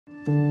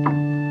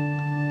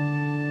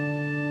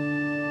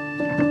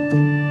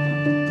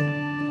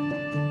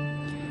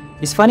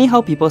It's funny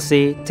how people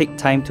say take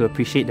time to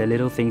appreciate the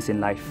little things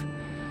in life.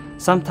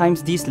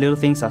 Sometimes these little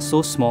things are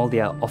so small they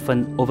are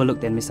often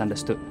overlooked and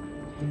misunderstood.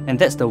 And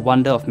that's the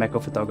wonder of macro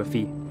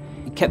photography.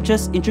 It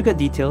captures intricate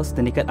details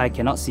the naked eye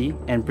cannot see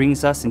and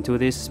brings us into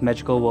this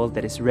magical world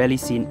that is rarely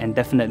seen and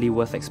definitely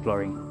worth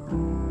exploring.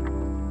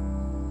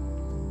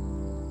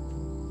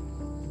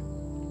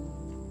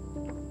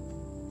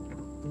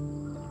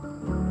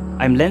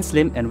 I'm Lenz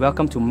Lim and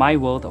welcome to my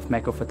world of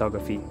macro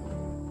photography.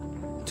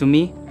 To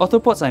me,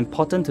 arthropods are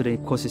important to the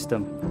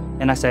ecosystem,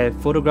 and as I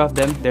photograph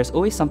them, there's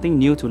always something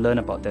new to learn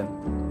about them.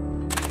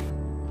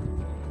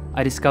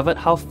 I discovered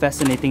how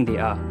fascinating they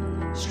are,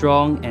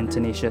 strong and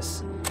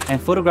tenacious,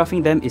 and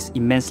photographing them is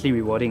immensely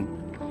rewarding.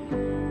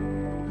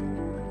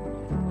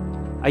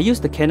 I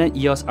used the Canon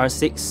EOS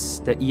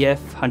R6, the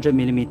EF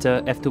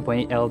 100mm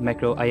f2.8L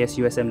macro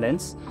IS-USM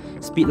lens,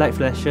 speedlight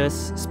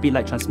flashes,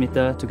 speedlight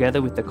transmitter,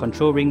 together with the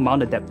control ring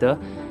mount adapter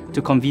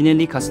to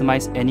conveniently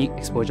customize any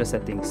exposure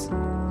settings.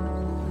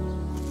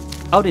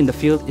 Out in the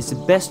field, it's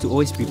best to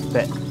always be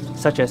prepared,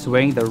 such as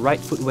wearing the right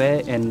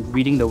footwear and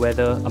reading the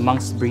weather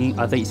amongst bringing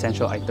other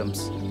essential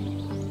items.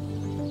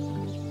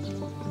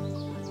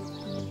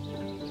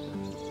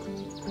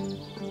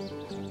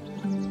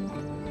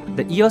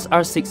 The EOS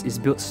R6 is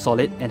built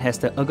solid and has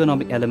the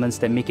ergonomic elements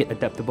that make it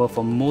adaptable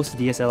for most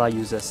DSLR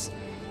users.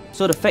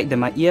 So the fact that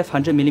my EF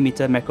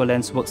 100mm macro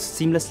lens works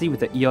seamlessly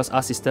with the EOS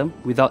R system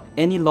without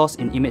any loss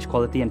in image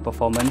quality and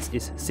performance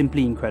is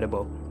simply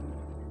incredible.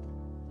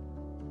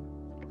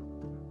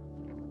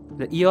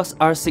 The EOS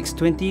R6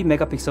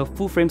 20MP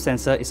full-frame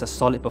sensor is a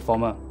solid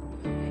performer.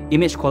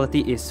 Image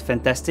quality is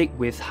fantastic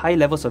with high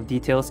levels of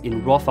details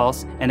in RAW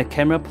files, and the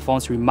camera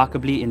performs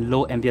remarkably in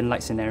low ambient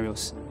light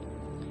scenarios.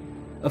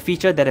 A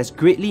feature that has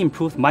greatly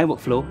improved my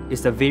workflow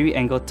is the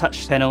vari-angle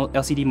touch panel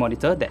LCD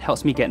monitor that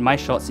helps me get my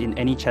shots in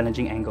any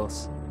challenging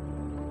angles.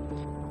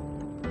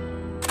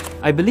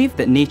 I believe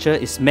that nature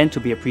is meant to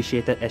be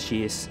appreciated as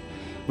she is.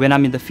 When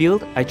I'm in the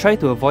field, I try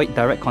to avoid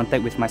direct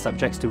contact with my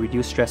subjects to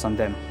reduce stress on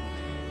them.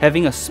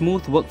 Having a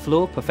smooth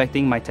workflow,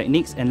 perfecting my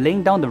techniques, and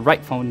laying down the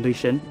right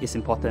foundation is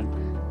important.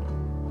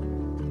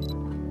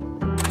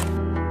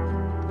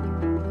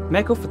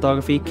 Macro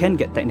photography can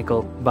get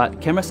technical, but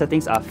camera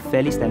settings are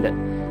fairly standard.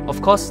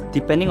 Of course,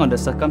 depending on the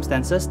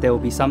circumstances, there will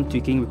be some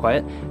tweaking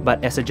required,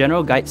 but as a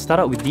general guide, start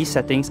out with these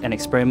settings and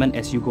experiment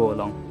as you go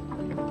along.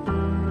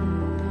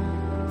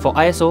 For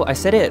ISO, I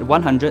set it at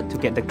 100 to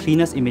get the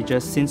cleanest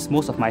images since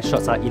most of my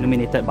shots are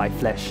illuminated by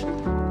flash.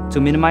 To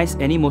minimize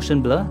any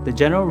motion blur, the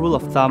general rule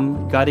of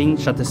thumb guarding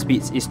shutter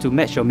speeds is to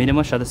match your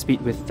minimum shutter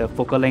speed with the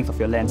focal length of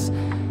your lens.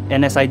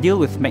 And as I deal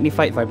with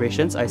magnified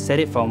vibrations, I set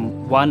it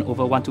from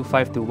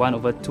 1/125 to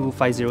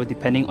 1/250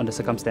 depending on the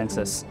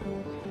circumstances.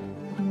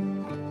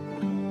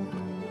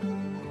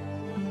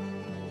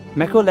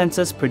 Macro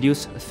lenses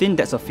produce thin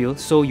depths of field,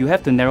 so you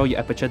have to narrow your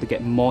aperture to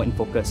get more in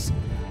focus.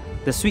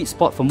 The sweet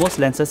spot for most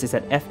lenses is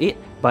at f8,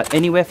 but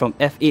anywhere from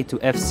f8 to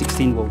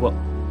f16 will work.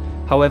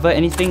 However,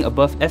 anything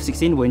above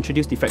f16 will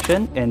introduce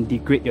diffraction and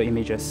degrade your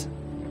images.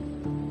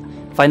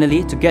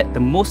 Finally, to get the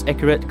most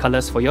accurate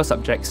colors for your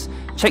subjects,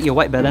 check your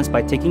white balance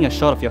by taking a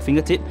shot of your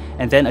fingertip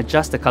and then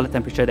adjust the color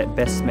temperature that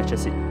best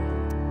matches it.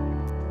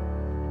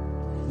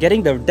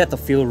 Getting the depth of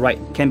field right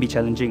can be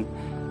challenging.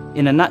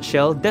 In a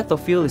nutshell, depth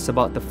of field is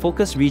about the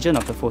focus region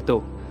of the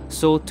photo.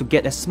 So to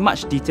get as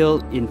much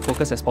detail in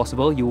focus as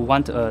possible, you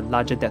want a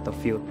larger depth of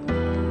field.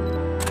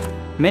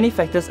 Many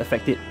factors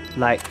affect it,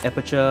 like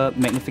aperture,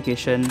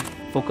 magnification,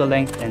 focal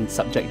length, and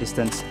subject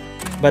distance.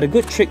 But a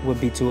good trick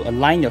would be to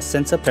align your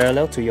sensor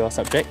parallel to your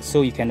subject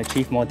so you can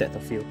achieve more depth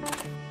of field.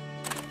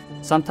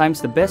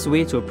 Sometimes the best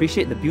way to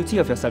appreciate the beauty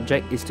of your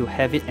subject is to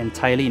have it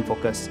entirely in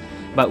focus.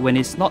 But when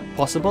it's not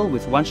possible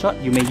with one shot,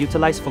 you may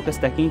utilize focus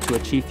stacking to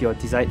achieve your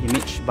desired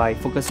image by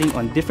focusing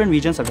on different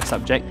regions of your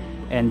subject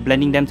and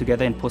blending them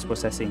together in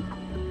post-processing.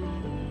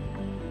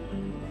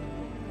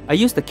 I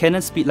used the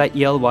Canon Speedlight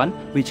EL1,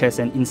 which has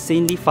an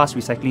insanely fast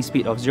recycling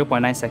speed of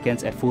 0.9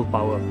 seconds at full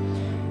power.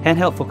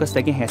 Handheld focus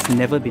stacking has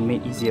never been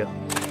made easier.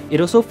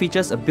 It also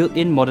features a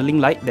built-in modeling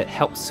light that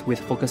helps with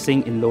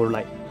focusing in low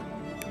light.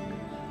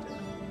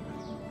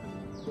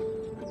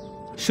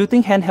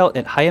 Shooting handheld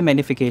at higher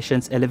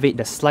magnifications elevate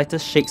the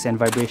slightest shakes and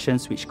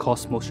vibrations which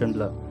cause motion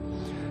blur.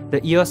 The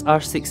EOS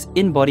R6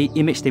 in-body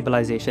image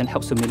stabilization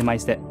helps to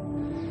minimize that.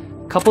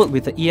 Coupled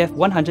with the EF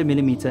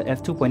 100mm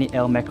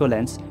f2.8L macro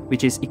lens,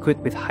 which is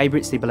equipped with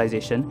hybrid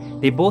stabilization,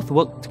 they both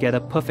work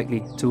together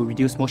perfectly to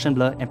reduce motion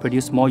blur and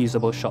produce more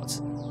usable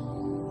shots.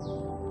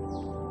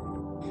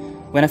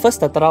 When I first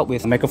started out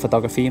with macro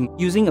photography,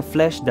 using a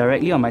flash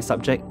directly on my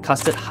subject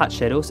casted hard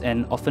shadows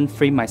and often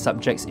framed my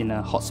subjects in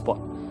a hot spot.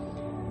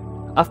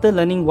 After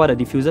learning what a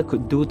diffuser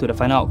could do to the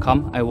final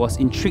outcome, I was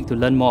intrigued to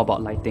learn more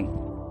about lighting.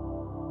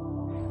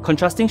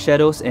 Contrasting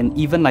shadows and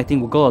even lighting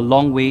will go a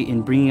long way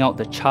in bringing out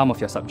the charm of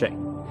your subject.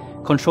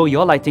 Control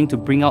your lighting to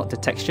bring out the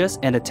textures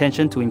and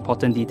attention to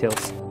important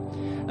details.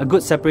 A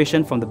good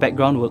separation from the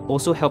background will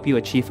also help you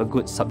achieve a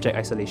good subject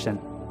isolation.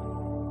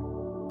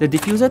 The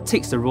diffuser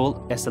takes the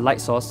role as the light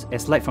source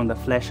as light from the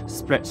flash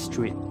spreads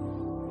through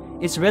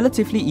it. It's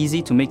relatively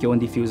easy to make your own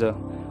diffuser.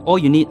 All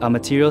you need are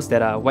materials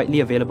that are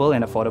widely available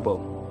and affordable.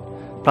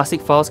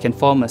 Plastic files can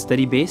form a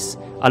sturdy base,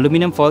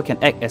 aluminum foil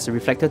can act as a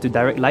reflector to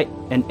direct light,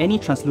 and any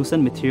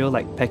translucent material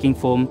like packing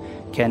foam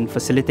can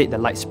facilitate the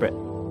light spread.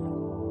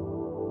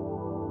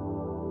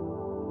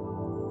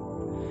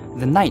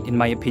 The night, in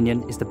my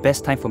opinion, is the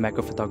best time for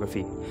macro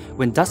photography.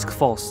 When dusk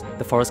falls,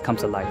 the forest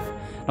comes alive.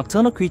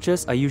 Nocturnal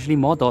creatures are usually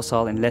more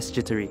docile and less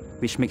jittery,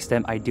 which makes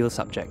them ideal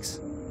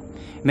subjects.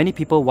 Many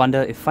people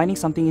wonder if finding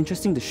something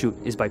interesting to shoot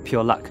is by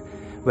pure luck.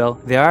 Well,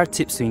 there are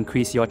tips to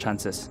increase your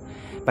chances.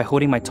 By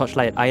holding my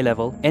torchlight at eye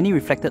level, any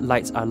reflected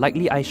lights are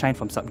likely eye shine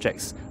from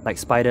subjects, like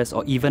spiders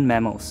or even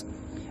mammals.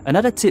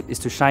 Another tip is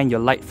to shine your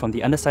light from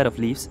the underside of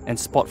leaves and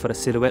spot for the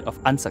silhouette of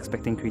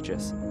unsuspecting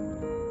creatures.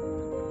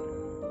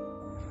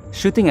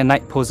 Shooting at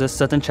night poses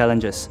certain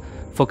challenges.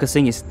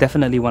 Focusing is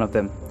definitely one of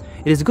them.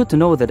 It is good to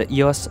know that the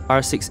EOS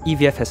R6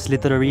 EVF has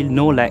literally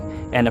no lag,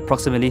 and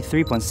approximately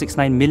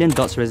 3.69 million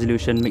dots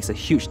resolution makes a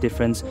huge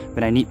difference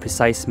when I need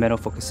precise manual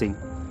focusing.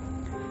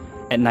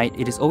 At night,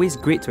 it is always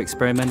great to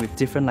experiment with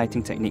different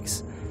lighting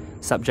techniques.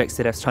 Subjects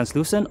that have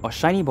translucent or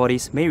shiny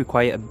bodies may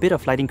require a bit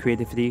of lighting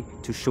creativity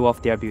to show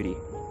off their beauty.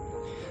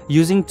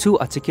 Using two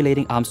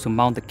articulating arms to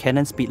mount the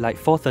Canon Speedlight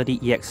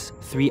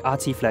 430EX3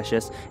 RT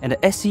flashes and the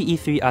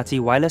SCE3 RT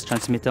wireless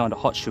transmitter on the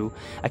hot shoe,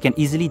 I can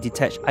easily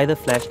detach either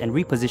flash and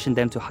reposition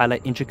them to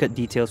highlight intricate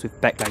details with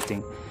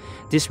backlighting.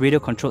 This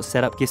radio-controlled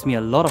setup gives me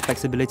a lot of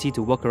flexibility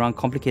to work around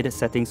complicated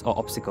settings or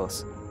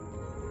obstacles.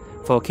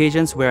 For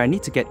occasions where I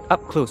need to get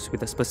up close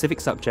with a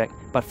specific subject,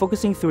 but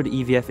focusing through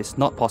the EVF is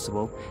not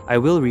possible, I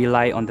will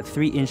rely on the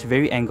 3-inch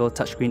vari-angle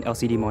touchscreen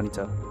LCD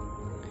monitor.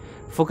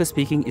 Focus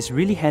peaking is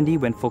really handy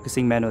when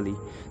focusing manually.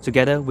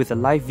 Together with a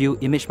live view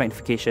image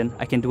magnification,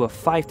 I can do a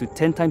 5 to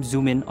 10 times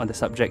zoom in on the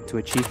subject to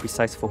achieve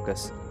precise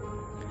focus.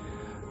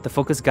 The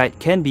focus guide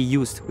can be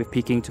used with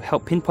peaking to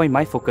help pinpoint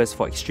my focus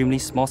for extremely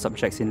small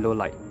subjects in low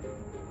light.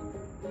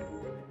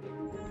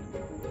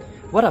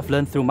 What I've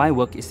learned through my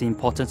work is the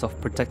importance of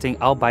protecting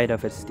our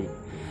biodiversity.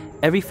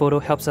 Every photo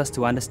helps us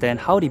to understand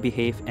how they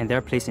behave and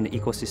their place in the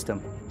ecosystem.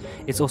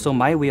 It's also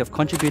my way of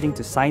contributing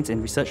to science and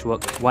research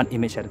work one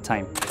image at a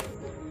time.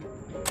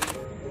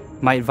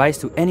 My advice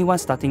to anyone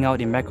starting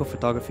out in macro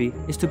photography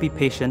is to be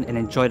patient and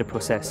enjoy the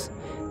process.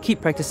 Keep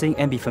practicing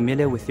and be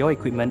familiar with your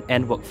equipment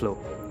and workflow.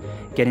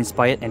 Get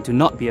inspired and do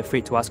not be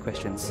afraid to ask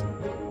questions.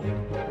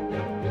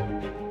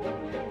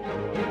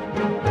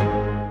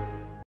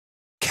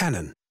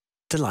 Canon,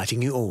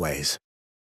 delighting you always.